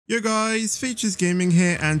Yo guys, Features Gaming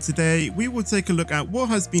here, and today we will take a look at what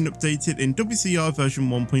has been updated in WCR version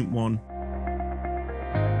 1.1.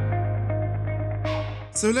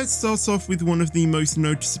 So let's start off with one of the most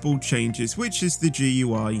noticeable changes, which is the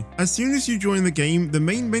GUI. As soon as you join the game, the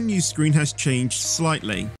main menu screen has changed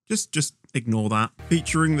slightly. Just ignore that.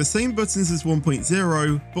 Featuring the same buttons as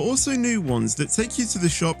 1.0, but also new ones that take you to the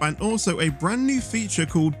shop and also a brand new feature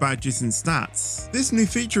called Badges and Stats. This new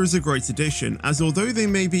feature is a great addition, as although they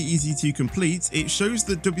may be easy to complete, it shows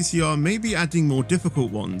that WCR may be adding more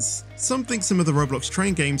difficult ones, something some of the Roblox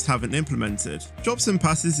train games haven't implemented. Jobs and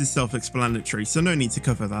passes is self-explanatory, so no need to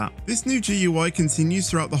cover that. This new GUI continues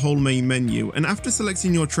throughout the whole main menu, and after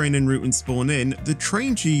selecting your train en route and spawn in, the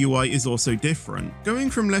train GUI is also different. Going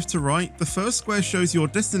from left to right, the first square shows your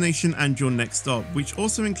destination and your next stop, which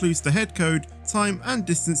also includes the head code, time and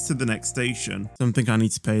distance to the next station. Something I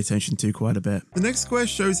need to pay attention to quite a bit. The next square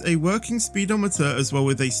shows a working speedometer as well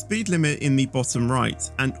with a speed limit in the bottom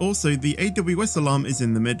right, and also the AWS alarm is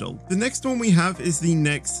in the middle. The next one we have is the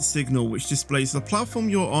next signal, which displays the platform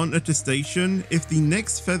you're on at a station. If the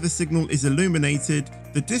next feather signal is illuminated,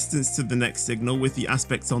 the distance to the next signal with the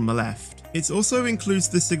aspects on the left. It also includes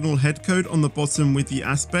the signal head code on the bottom with the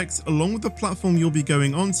aspects, along with the platform you'll be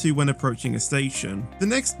going onto when approaching a station. The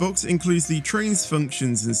next box includes the train's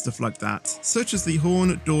functions and stuff like that, such as the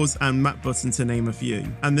horn, doors and map button to name a few.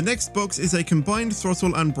 And the next box is a combined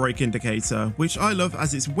throttle and brake indicator, which I love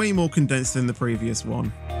as it's way more condensed than the previous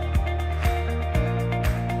one.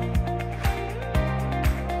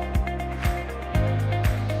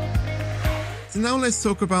 So now let's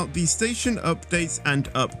talk about the station updates and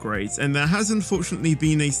upgrades, and there has unfortunately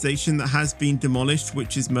been a station that has been demolished,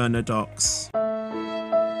 which is Myrna Docks.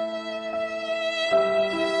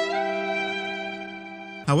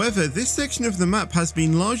 However, this section of the map has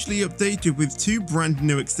been largely updated with two brand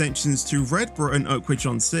new extensions to Redborough and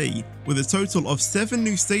Oakwich-on-Sea, with a total of 7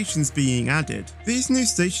 new stations being added. These new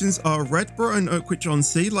stations are Redborough and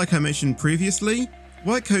Oakwich-on-Sea, like I mentioned previously,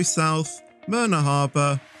 White Coast South, Myrna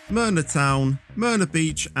Harbour, Myrna Town, Myrna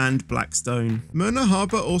Beach and Blackstone. Myrna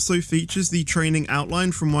Harbour also features the training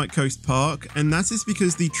outline from White Coast Park, and that is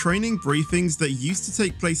because the training briefings that used to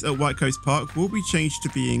take place at White Coast Park will be changed to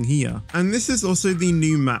being here. And this is also the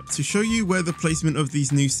new map to show you where the placement of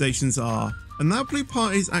these new stations are. And that blue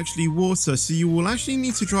part is actually water, so you will actually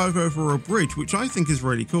need to drive over a bridge, which I think is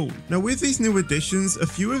really cool. Now with these new additions, a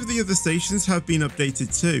few of the other stations have been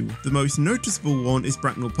updated too. The most noticeable one is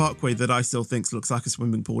Bracknell Parkway that I still think looks like a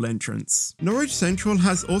swimming pool entrance. Norwich Central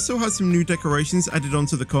has also had some new decorations added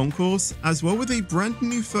onto the concourse, as well with a brand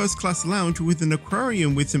new first class lounge with an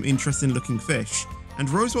aquarium with some interesting looking fish. And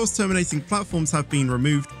Roswell's terminating platforms have been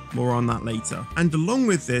removed, more on that later. And along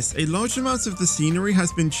with this, a large amount of the scenery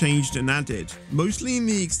has been changed and added, mostly in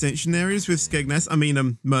the extension areas with Skegness,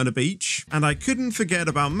 Myrna Beach, and I couldn't forget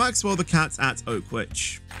about Maxwell the Cat at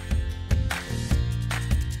Oakwich.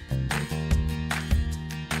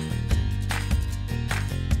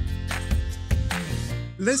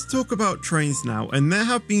 Let's talk about trains now, and there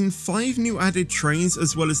have been 5 new added trains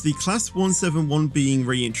as well as the Class 171 being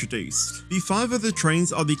reintroduced. The 5 other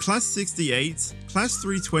trains are the Class 68, Class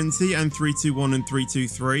 320 and 321 and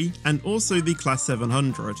 323, and also the Class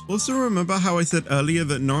 700. Also remember how I said earlier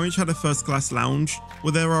that Norwich had a first class lounge?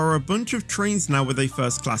 Well, there are a bunch of trains now with a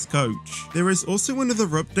first class coach. There is also another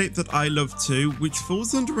update that I love too, which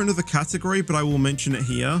falls under another category, but I will mention it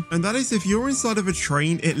here, and that is if you're inside of a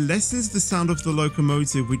train, it lessens the sound of the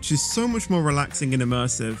locomotive, which is so much more relaxing and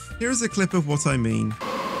immersive. Here is a clip of what I mean.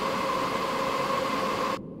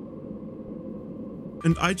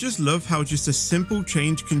 And I just love how just a simple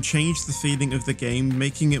change can change the feeling of the game,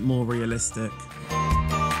 making it more realistic.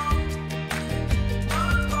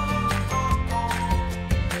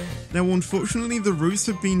 Now unfortunately the routes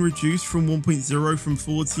have been reduced from 1.0 from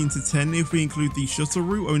 14 to 10 if we include the shuttle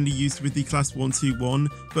route only used with the Class 121,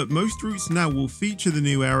 but most routes now will feature the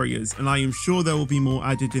new areas, and I am sure there will be more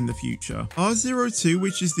added in the future. R02,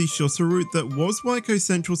 which is the shuttle route that was White Coast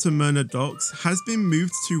Central to Myrna Docks, has been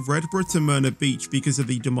moved to Redborough to Myrna Beach because of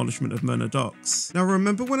the demolishment of Myrna Docks. Now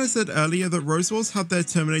remember when I said earlier that Roswell's had their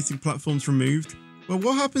terminating platforms removed? Well,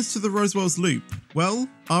 what happens to the Roswell's loop? Well,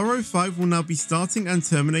 R05 will now be starting and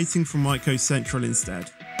terminating from White Coast Central instead.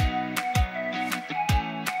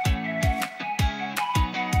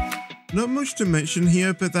 Not much to mention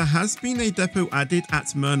here, but there has been a depot added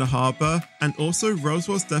at Myrna Harbour, and also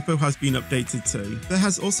Roswell's depot has been updated too. There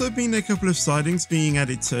has also been a couple of sidings being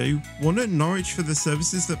added too, one at Norwich for the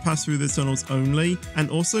services that pass through the tunnels only, and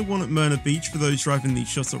also one at Myrna Beach for those driving the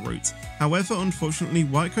shuttle route. However, unfortunately,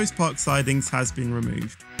 White Coast Park sidings has been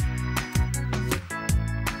removed.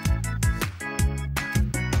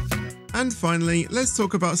 And finally, let's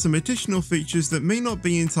talk about some additional features that may not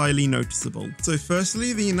be entirely noticeable. So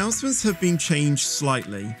firstly, the announcements have been changed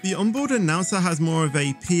slightly. The onboard announcer has more of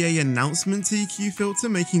a PA announcement EQ filter,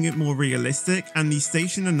 making it more realistic, and the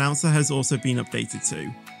station announcer has also been updated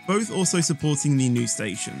too, both also supporting the new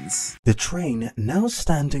stations. The train now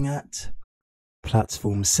standing at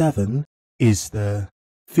Platform 7 is the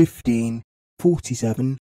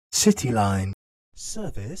 1547 City Line.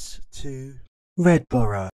 Service to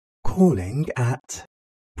Redborough, calling at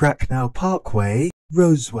Bracknell Parkway,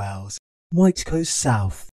 Rosewells, White Coast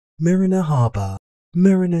South, Mariner Harbour,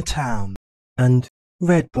 Mariner Town, and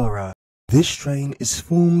Redborough. This train is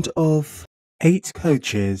formed of 8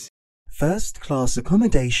 coaches. First class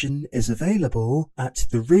accommodation is available at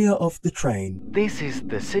the rear of the train. This is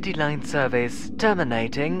the City Line service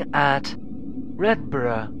terminating at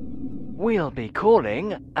Redborough. We'll be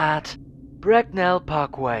calling at Bracknell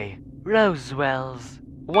Parkway, Rosewells,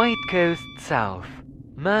 White Coast South,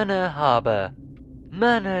 Mariner Harbour,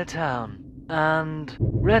 Mariner Town, and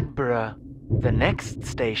Redborough. The next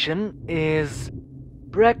station is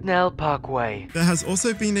Bracknell Parkway. There has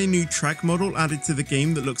also been a new track model added to the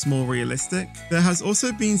game that looks more realistic. There has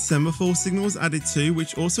also been semaphore signals added too,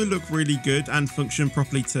 which also look really good and function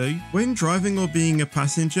properly too. When driving or being a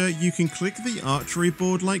passenger, you can click the archery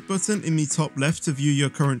board like button in the top left to view your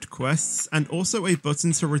current quests, and also a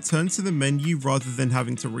button to return to the menu rather than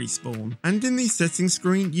having to respawn. And in the settings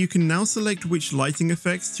screen, you can now select which lighting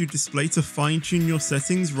effects to display to fine-tune your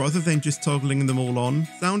settings rather than just toggling them all on,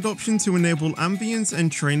 sound option to enable ambience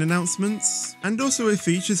and train announcements, and also a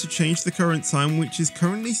feature to change the current time, which is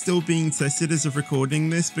currently still being tested as of recording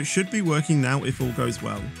this, but should be working now if all goes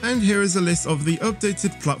well. And here is a list of the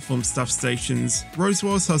updated platform staff stations.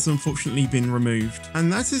 Rosewells has unfortunately been removed.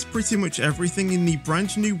 And that is pretty much everything in the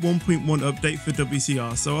brand new 1.1 update for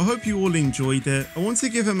WCR, so I hope you all enjoyed it. I want to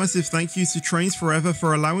give a massive thank you to Trains Forever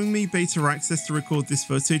for allowing me beta access to record this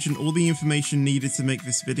footage and all the information needed to make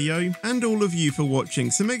this video, and all of you for watching,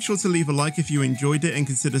 so make sure to leave a like if you enjoyed it and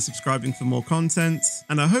consider subscribing for more content,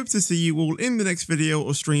 and I hope to see you all in the next video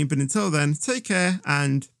or stream, but until then, take care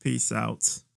and peace out.